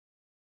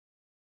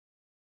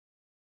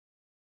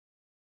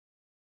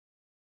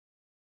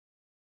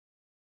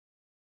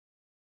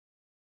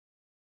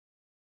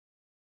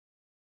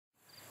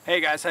Hey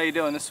guys, how you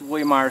doing? This is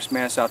William Myers,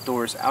 Mantis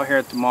Outdoors, out here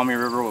at the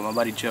Mawmee River with my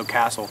buddy Joe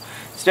Castle.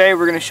 Today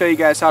we're going to show you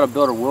guys how to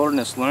build a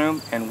wilderness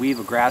loom and weave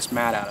a grass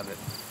mat out of it.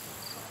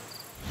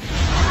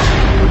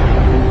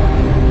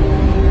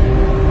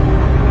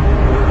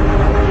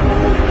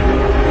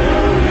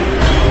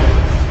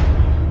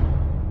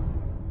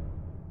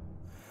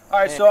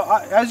 Alright, so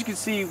as you can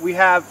see, we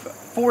have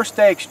 4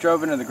 stakes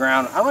drove into the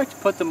ground. I like to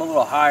put them a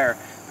little higher,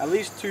 at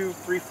least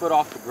 2-3 foot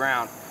off the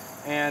ground.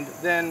 And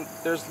then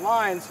there's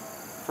lines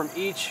from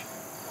each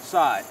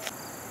side.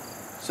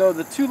 So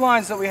the 2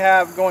 lines that we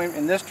have going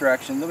in this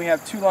direction, then we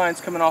have 2 lines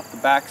coming off the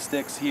back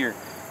sticks here.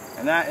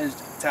 And that is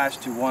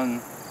attached to one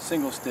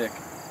single stick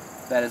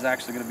that is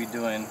actually going to be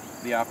doing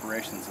the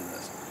operations of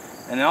this.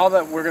 And all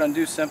that we're going to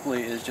do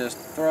simply is just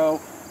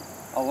throw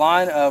a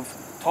line of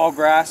tall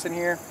grass in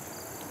here,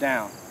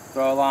 down.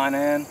 Throw a line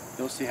in,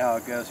 you'll see how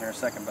it goes here in a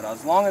second. But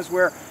as long as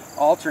we're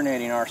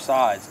alternating our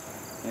sides,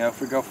 you know, if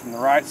we go from the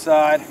right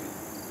side,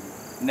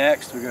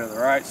 next we go to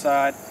the right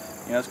side,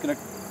 you know, it's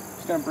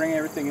gonna bring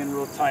everything in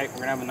real tight. We're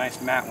gonna have a nice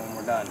mat when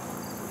we're done.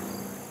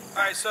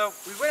 Alright, so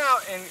we went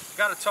out and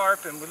got a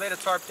tarp and we laid a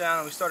tarp down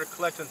and we started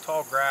collecting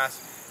tall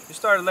grass. We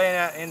started laying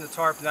that in the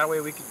tarp and that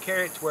way we could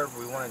carry it to wherever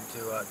we wanted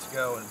to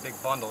go in big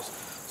bundles.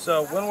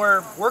 So when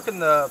we're working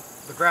the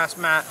grass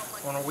mat,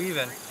 when we're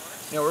weaving,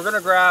 you know, we're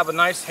gonna grab a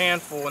nice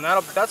handful and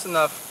that's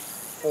enough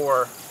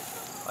for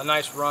a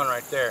nice run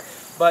right there.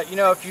 But you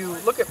know, if you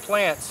look at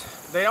plants,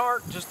 they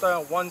aren't just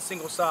one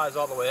single size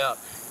all the way up.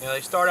 You know,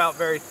 they start out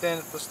very thin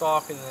at the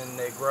stalk and then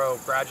they grow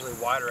gradually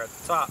wider at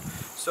the top.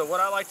 So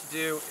what I like to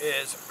do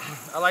is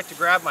I like to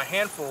grab my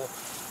handful,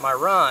 my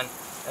run,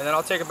 and then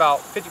I'll take about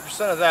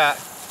 50% of that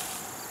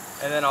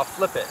and then I'll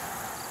flip it.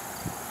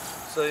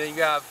 So then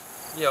you have,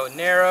 you know,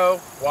 narrow,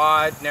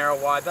 wide.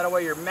 That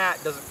way your mat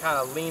doesn't kind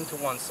of lean to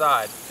one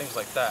side, things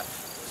like that.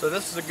 So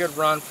this is a good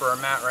run for our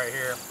mat right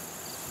here.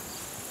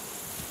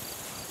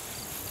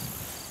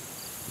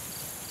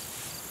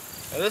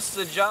 And this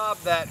is a job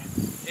that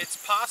it's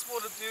possible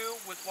to do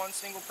with one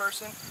single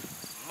person.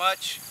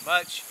 Much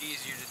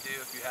easier to do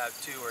if you have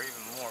 2 or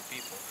even more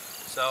people.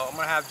 So I'm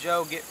going to have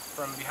Joe get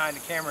from behind the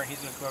camera and he's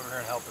going to come over here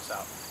and help us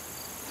out.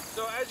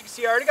 So as you can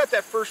see, I already got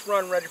that first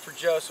run ready for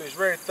Joe, so he's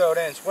ready to throw it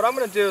in. So what I'm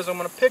going to do is I'm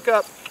going to pick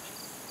up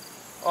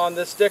on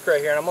this stick right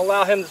here and I'm going to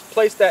allow him to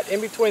place that in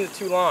between the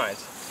 2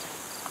 lines.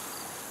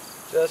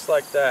 Just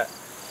like that.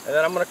 And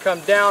then I'm going to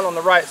come down on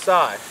the right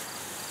side.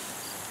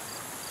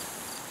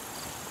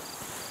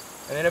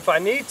 And then if I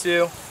need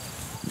to,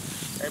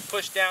 I can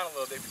push down a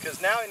little bit because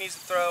now he needs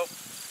to throw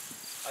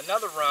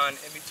another run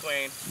in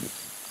between.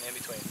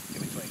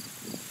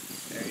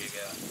 There you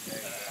go.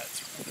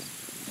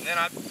 And then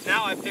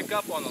now I pick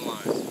up on the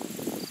lines.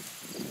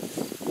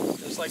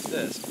 Just like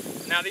this.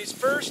 Now these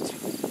first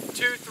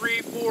 2,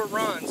 3, 4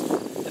 runs,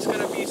 it's going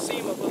to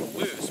seem a little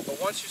loose. But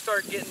once you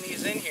start getting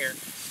these in here,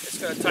 it's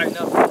going to tighten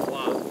up a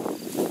lot.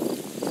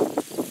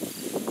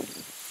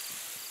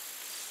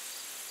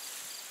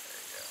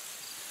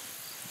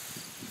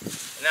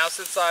 Now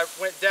since I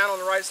went down on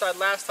the right side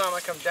last time,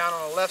 I come down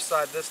on the left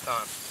side this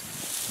time.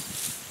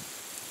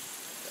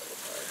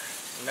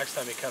 The next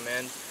time you come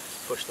in,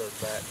 push those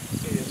back.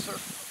 Yes, sir.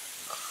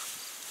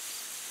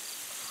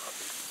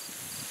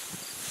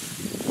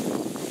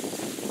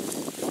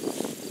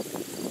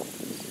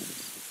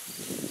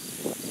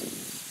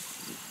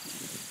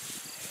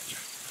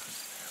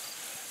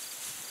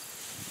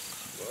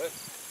 Good.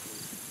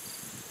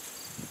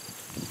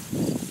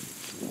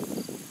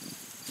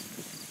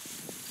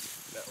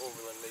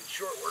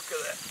 Short work of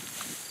that.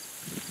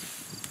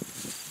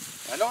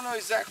 I don't know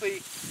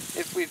exactly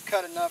if we've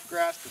cut enough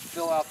grass to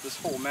fill out this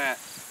whole mat,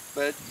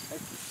 but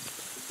it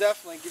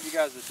definitely give you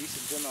guys a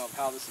decent demo of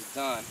how this is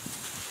done.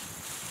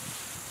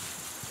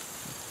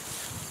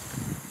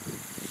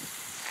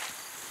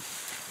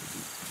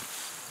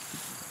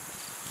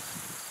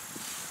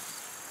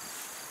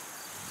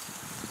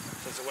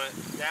 Since it went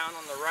down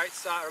on the right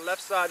side or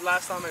left side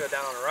last time, I go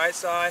down on the right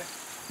side.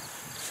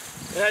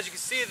 And as you can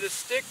see, the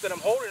stick that I'm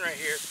holding right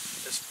here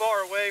is far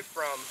away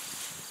from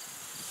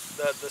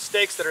the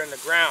stakes that are in the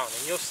ground,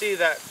 and you'll see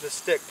that the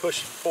stick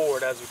pushing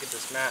forward as we get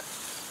this mat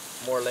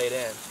more laid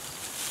in.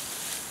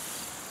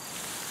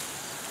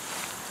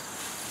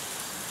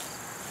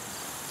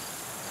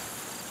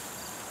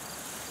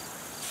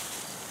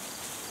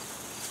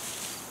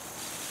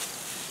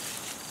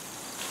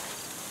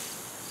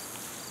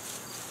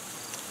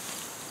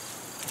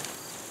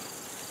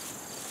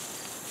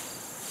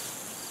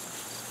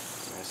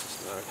 Nice and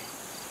snug.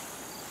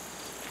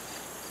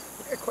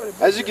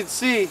 As you can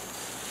see,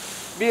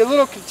 it'd be a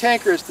little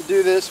cantankerous to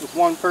do this with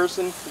one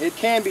person. It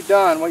can be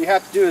done. What you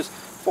have to do is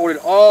fold it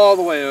all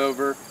the way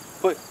over,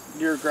 put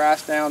your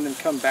grass down, then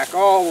come back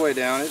all the way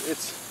down.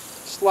 It's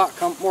just a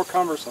lot more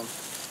cumbersome.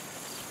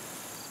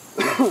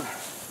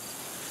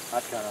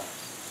 I'd kind of,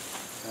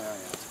 yeah.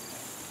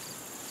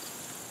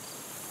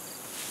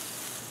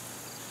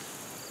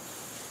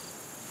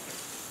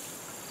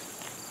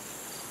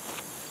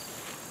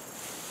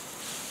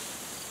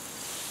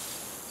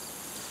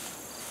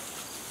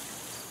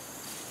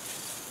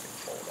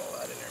 Fold all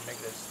that in there, make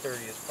this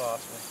sturdy as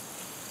possible.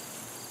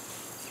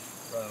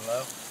 Running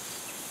low?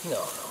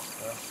 No.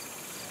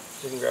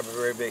 Didn't grab a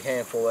very big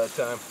handful that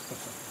time.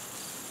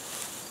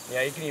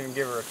 Yeah, you can even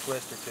give her a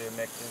twist or two,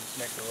 make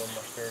it a little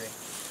more sturdy.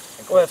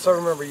 Well, so I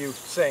remember you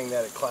saying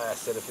that at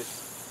class, that if it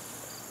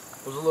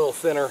was a little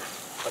thinner,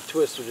 a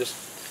twist would just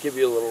give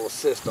you a little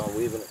assist on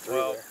weaving it through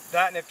there.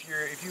 That, and if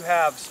you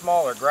have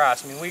smaller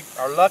grass, I mean, we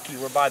are lucky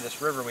we're by this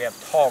river, we have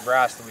tall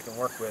grass that we can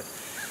work with.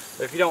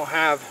 But if you don't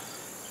have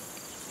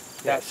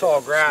that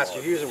tall grass,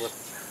 you're using with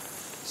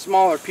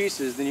smaller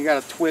pieces, then you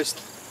got to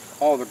twist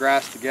all the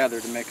grass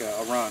together to make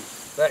a run.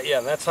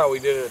 And that's how we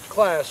did it at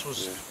class.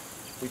 Was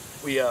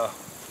we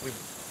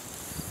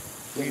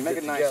make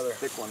it a nice together.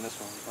 thick one. This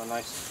one, a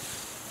nice,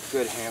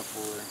 good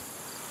handful there.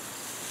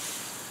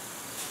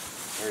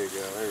 There you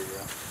go. There you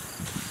go.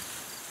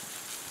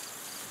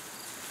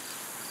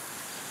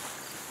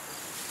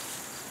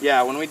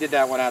 Yeah, when we did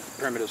that one at the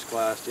primitives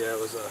class, yeah, it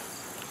was a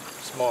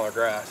smaller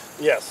grass.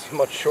 Yes,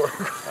 much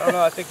shorter. I don't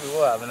know. I think we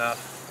will have enough.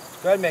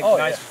 Go ahead and make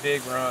nice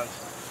big runs.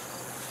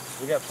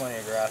 We got plenty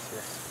of grass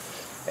here.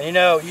 And you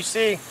know, you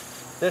see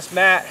this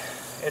mat,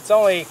 it's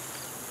only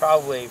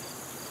probably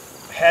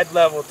head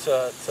level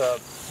to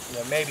you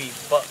know, maybe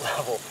butt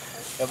level.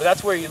 You know, but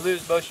that's where you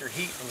lose most of your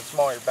heat from the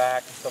small of your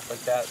back and stuff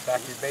like that,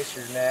 back of your base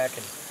of your neck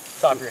and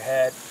top of your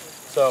head.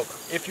 So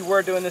if you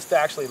were doing this to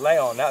actually lay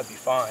on, that would be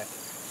fine.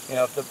 You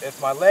know,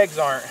 if my legs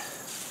aren't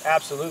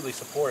absolutely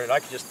supported, I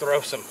could just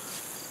throw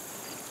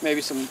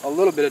maybe a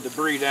little bit of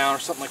debris down or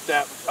something like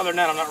that. Other than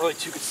that, I'm not really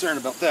too concerned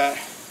about that.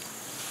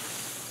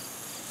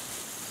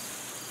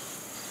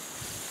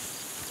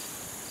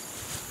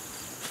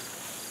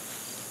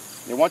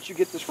 And once you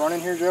get this running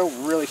here, Joe,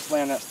 really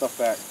slam that stuff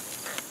back.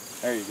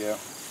 There you go.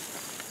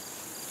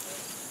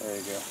 There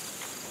you go.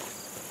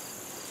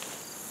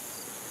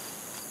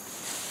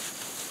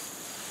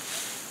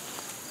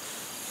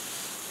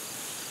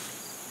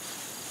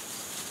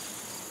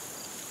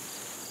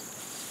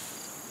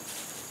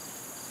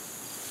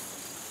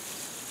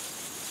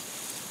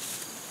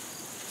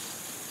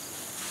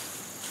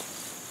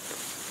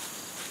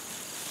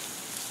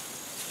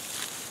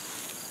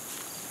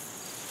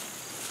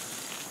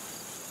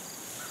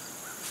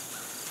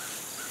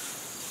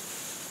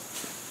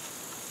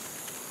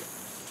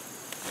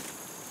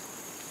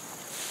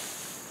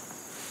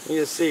 You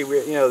just see,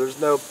 you know,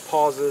 there's no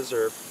pauses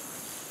or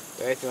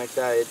anything like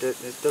that. It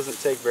doesn't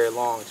take very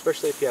long,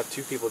 especially if you have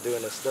two people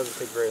doing this. It doesn't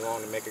take very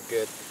long to make a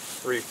good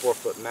 3-4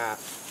 foot mat.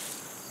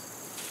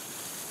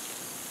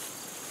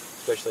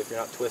 Especially if you're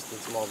not twisting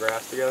small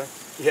grass together.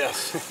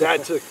 Yes,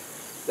 that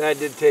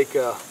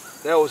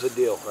was a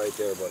deal right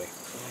there, buddy.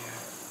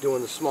 Yeah.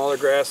 Doing the smaller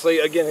grass. So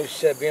again, as you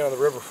said, being on the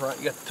riverfront,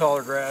 you got the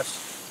taller grass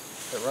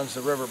that runs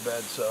the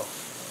riverbed, so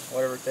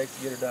whatever it takes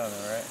to get her done,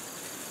 all right?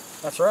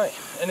 That's right.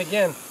 And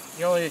again,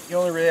 you only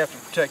really have to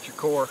protect your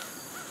core.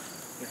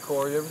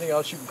 Everything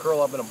else you can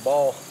curl up in a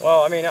ball.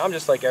 Well, I mean, I'm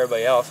just like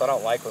everybody else. I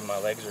don't like when my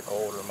legs are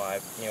cold or my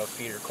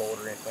feet are cold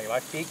or anything. My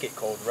feet get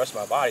cold, the rest of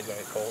my body's gonna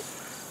get cold.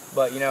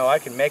 But you know, I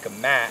can make a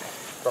mat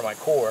for my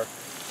core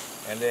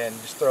and then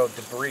just throw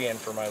debris in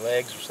for my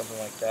legs or something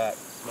like that.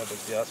 No big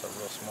deal. That's a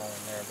real small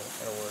one there, but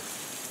it'll work.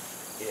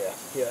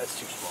 Yeah, that's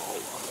too small. Hold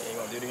on. You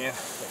want to do it again?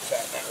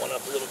 Fatten that one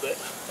up a little bit.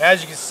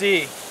 As you can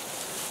see,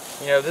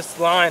 you know, this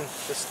line,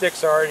 the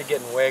sticks are already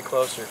getting way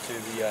closer to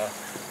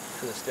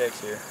the sticks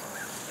here.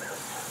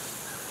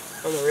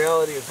 And the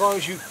reality, as long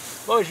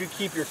as you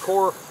keep your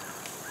core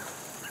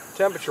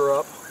temperature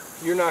up,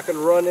 you're not going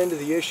to run into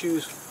the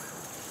issues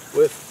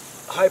with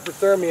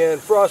hyperthermia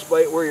and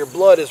frostbite where your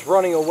blood is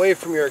running away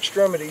from your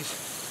extremities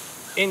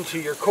into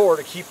your core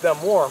to keep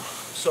them warm.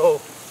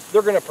 So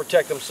they're going to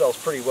protect themselves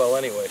pretty well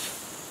anyways,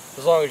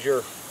 as long as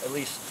you're at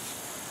least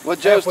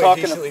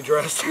decently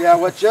dressed. Yeah,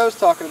 what Joe's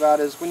talking about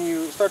is when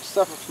you start to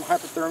suffer from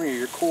hyperthermia,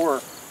 your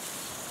core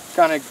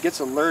kind of gets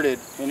alerted,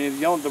 and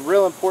the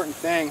real important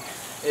thing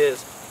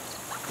is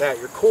that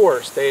your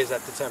core stays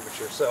at the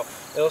temperature. So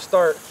it'll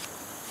start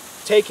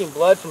taking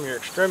blood from your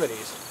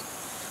extremities.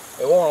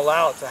 It won't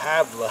allow it to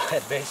have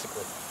blood,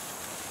 basically.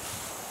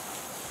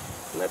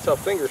 And that's how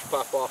fingers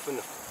pop off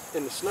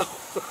in the snow.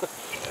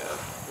 Yeah.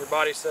 Your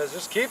body says,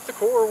 just keep the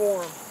core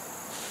warm.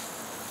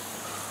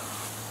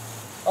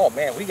 Oh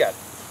man, we got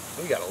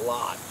a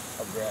lot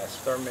of grass.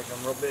 Start making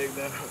them real big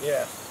then.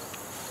 Yeah.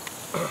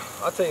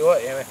 I'll tell you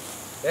what, man,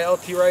 the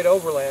LT Wright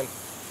Overland,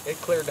 it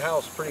cleared the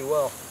house pretty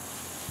well.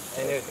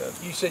 And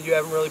you said you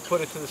haven't really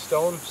put it to the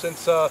stone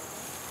since the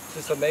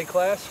May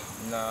class?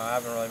 No, I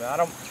haven't really.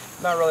 I'm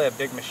not really a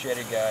big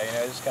machete guy. You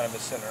know, just kind of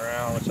been sitting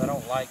around, which I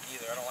don't like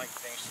either. I don't like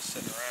things just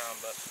sitting around,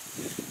 but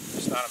I'm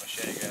just not a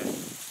machete guy.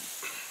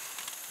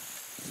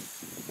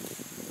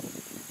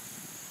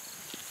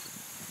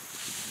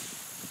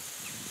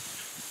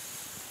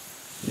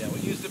 Yeah,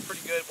 we used it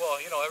pretty good.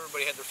 Well, you know,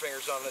 everybody had their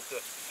fingers on it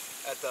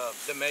at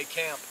the May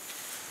camp.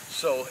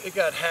 So it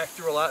got hacked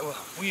through a lot. Well,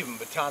 we even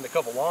batoned a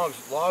couple logs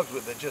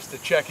with it just to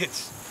check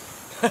its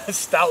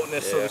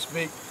stoutness, so to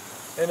speak.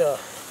 And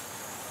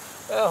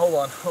hold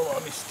on,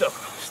 let me stack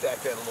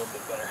that a little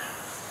bit better.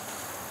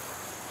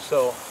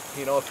 So,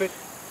 you know, if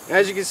And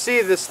as you can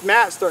see, this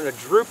mat's starting to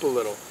droop a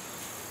little.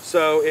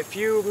 So if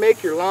you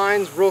make your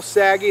lines real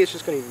saggy, it's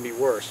just going to even be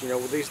worse. You know,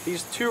 with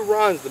these two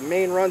runs, the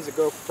main runs that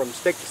go from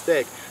stake to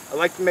stake, I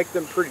like to make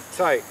them pretty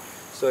tight,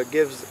 so it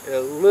gives a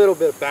little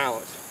bit of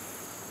balance.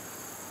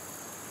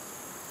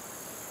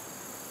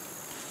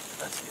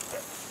 Let's get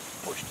that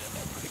pushed in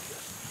there pretty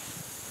good.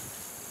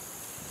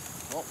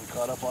 Well, we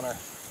caught up on our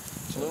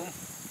loom.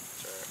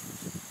 That's all right.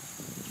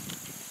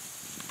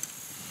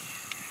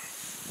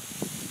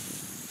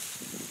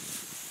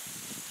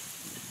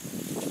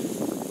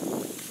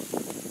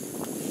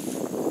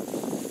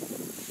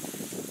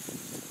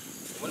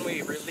 When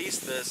we release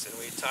this and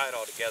we tie it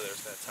all together,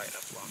 it's going to tighten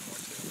up a lot more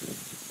too.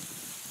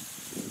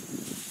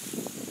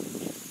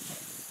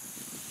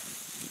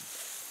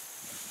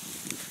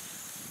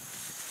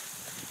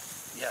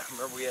 Yeah,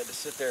 remember we had to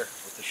sit there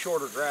with the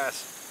shorter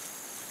grass.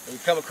 When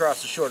you come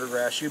across the shorter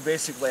grass, you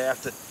basically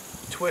have to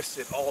twist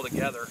it all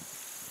together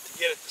to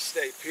get it to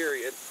stay,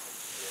 period.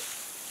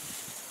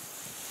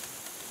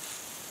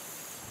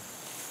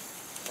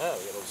 Oh,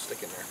 we got a little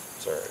stick in there.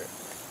 It's all right.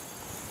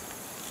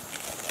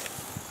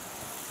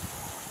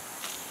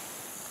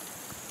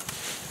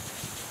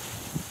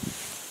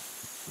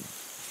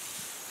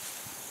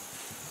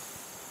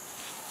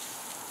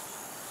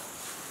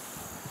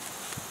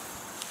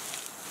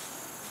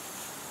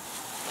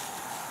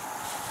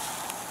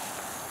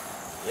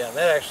 Yeah,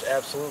 that actually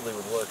absolutely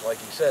would work. Like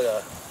you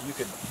said, you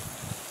could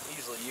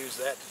easily use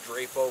that to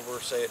drape over,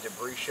 say, a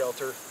debris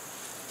shelter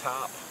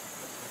top.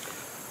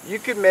 You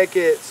could make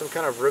it some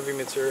kind of ribbing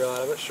material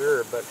out of it,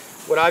 sure, but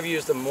what I've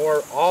used them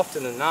more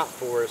often than not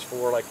for is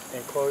for like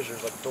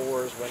enclosures, like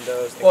doors,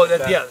 windows, things Well, like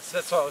that. yeah,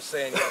 that's what I was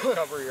saying. You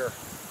gotta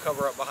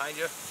cover up behind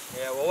you.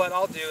 Yeah, well what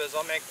I'll do is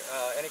I'll make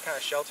any kind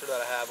of shelter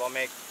that I have, I'll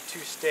make two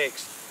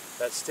stakes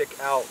that stick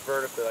out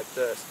vertically like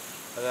this,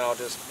 and then I'll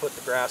just put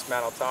the grass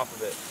mat on top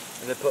of it,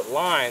 and then put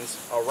lines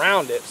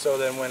around it, so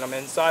then when I'm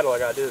inside, all I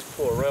gotta do is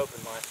pull a rope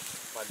and my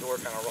door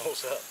kind of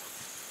rolls up.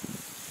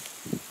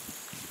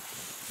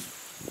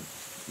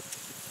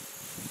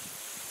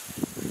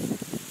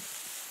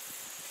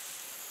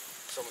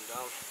 Someone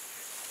down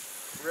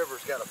the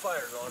river's got a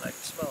fire going. I can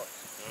smell it.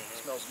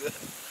 It smells good.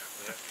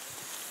 Yeah.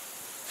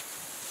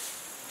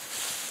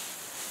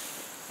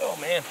 Oh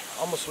man,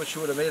 almost wish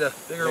you would have made a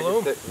bigger Make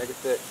loom. it thick, make it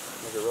thick,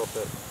 make it real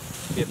thick.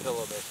 Be a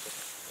pillow basically.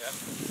 Yeah.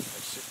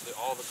 Like shoot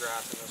all the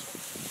grass in this one.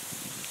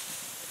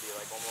 It'd be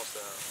like almost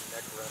a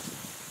neck rest.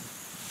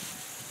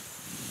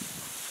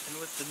 And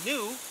with the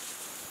new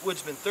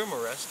Woodsman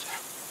Thermarest,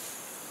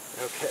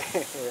 Okay,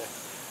 yeah.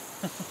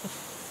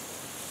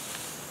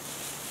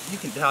 you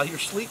can dial your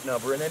sleep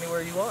number in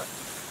anywhere you want.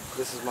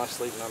 This is my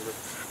sleep number.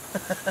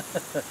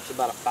 It's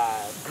about a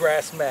 5.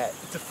 Grass mat,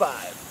 it's a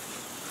 5.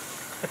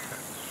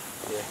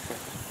 Yeah.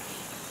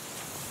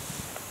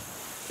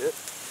 Good.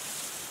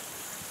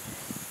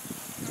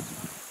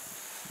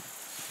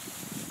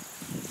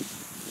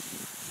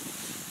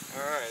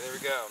 Alright, there we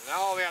go. Now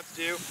all we have to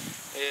do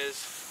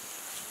is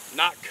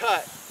not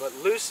cut, but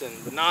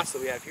loosen the knots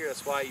that we have here.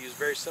 That's why I use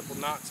very simple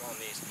knots on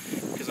these,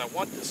 because I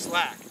want the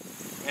slack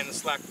and the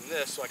slack from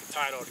this so I can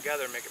tie it all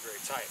together and make it very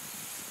tight.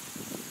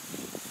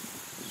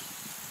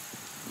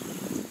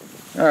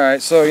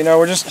 Alright, so you know,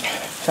 we're just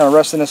kind of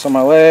resting this on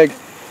my leg,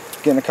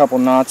 getting a couple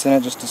knots in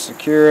it just to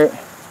secure it.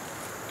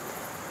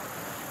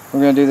 We're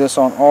going to do this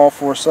on all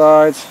 4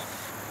 sides.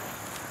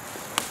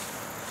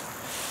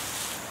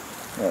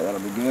 Yeah, that'll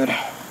be good.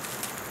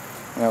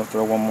 And I'll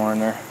throw one more in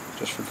there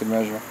just for good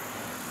measure.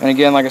 And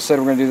again, like I said,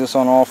 we're going to do this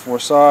on all 4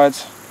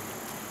 sides.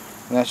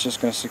 And that's just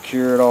going to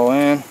secure it all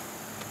in.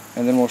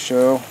 And then we'll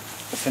show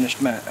the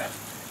finished mat.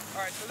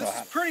 Alright, so this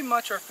is pretty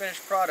much our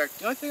finished product.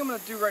 The only thing I'm going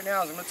to do right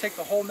now is I'm going to take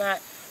the whole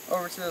mat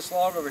over to this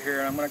log over here,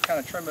 and I'm going to kind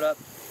of trim it up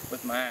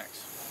with my axe.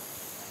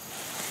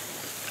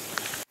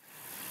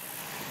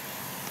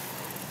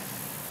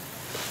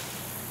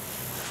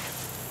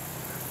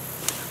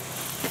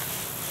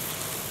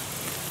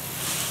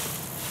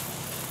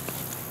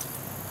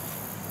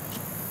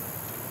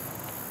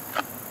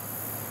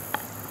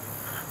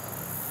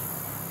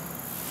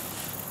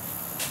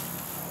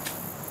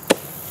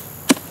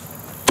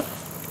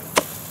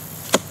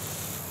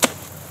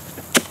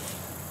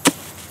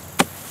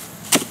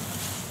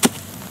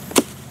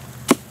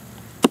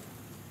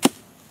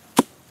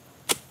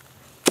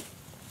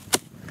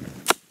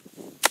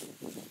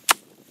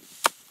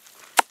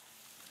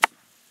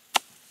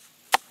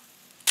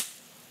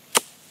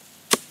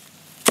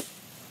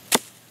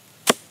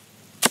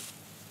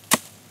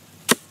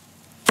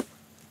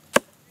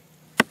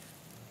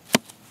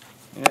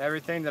 And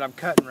everything that I'm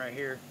cutting right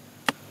here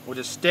will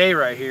just stay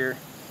right here,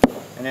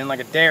 and then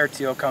like a day or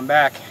two I'll come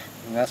back,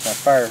 and that's my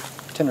fire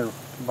tinder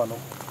bundle.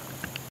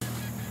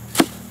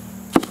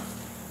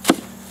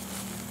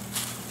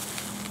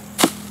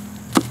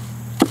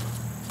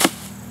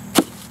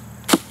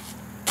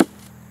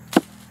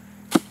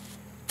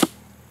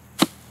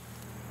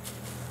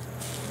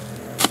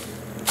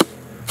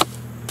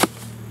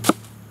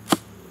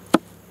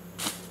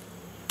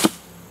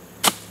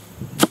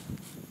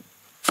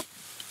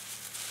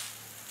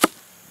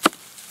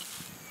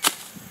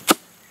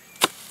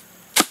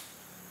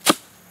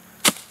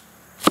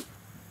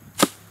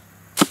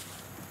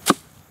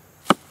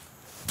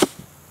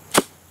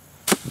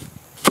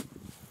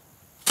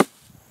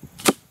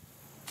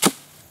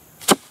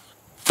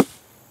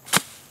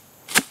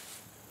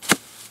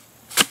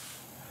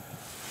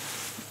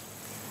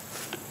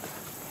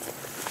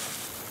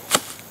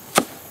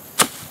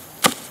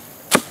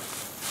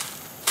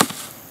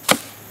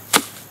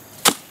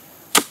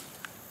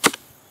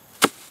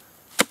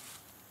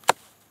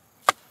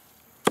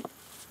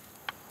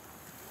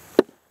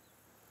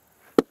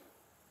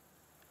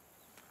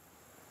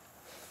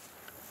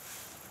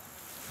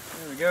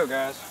 go,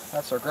 guys.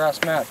 That's our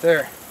grass mat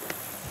there.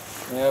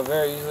 You know,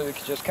 very easily we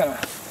could just kind of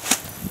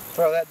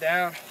throw that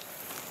down.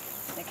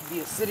 It could be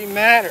a sitting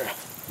mat or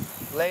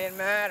laying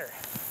mat or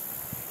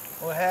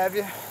what have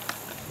you.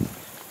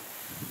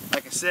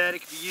 Like I said,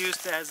 it could be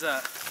used as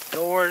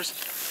doors,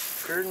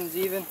 curtains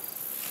even.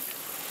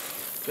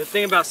 Good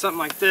thing about something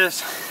like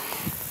this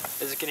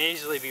is it can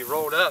easily be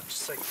rolled up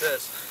just like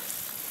this.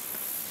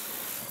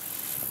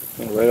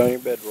 And right on your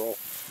bedroll.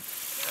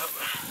 Yep.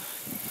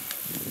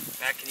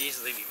 That can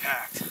easily be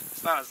packed.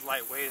 It's not as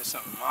lightweight as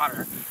something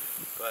modern,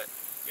 but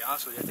to be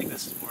honest with you, I think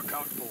this is more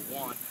comfortable,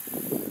 one,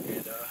 and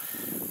you know,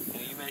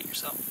 you made it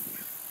yourself.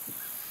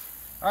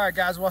 Alright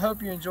guys, well I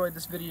hope you enjoyed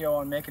this video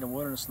on making a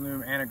wilderness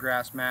loom and a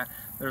grass mat.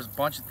 There's a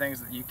bunch of things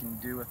that you can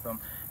do with them.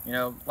 You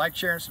know, like,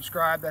 share, and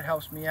subscribe. That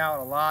helps me out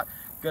a lot.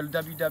 Go to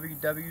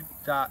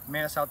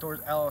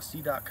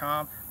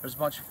www.mantisoutdoorsllc.com. There's a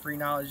bunch of free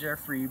knowledge there,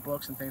 free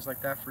ebooks and things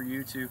like that for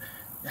you to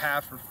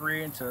have for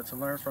free and to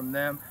learn from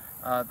them.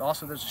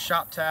 Also, there's a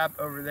shop tab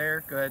over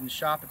there. Go ahead and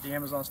shop at the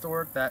Amazon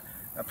store. I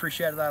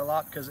appreciated that a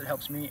lot because it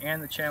helps me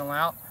and the channel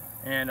out.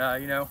 And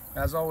you know,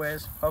 as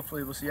always,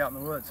 hopefully we'll see you out in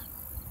the woods.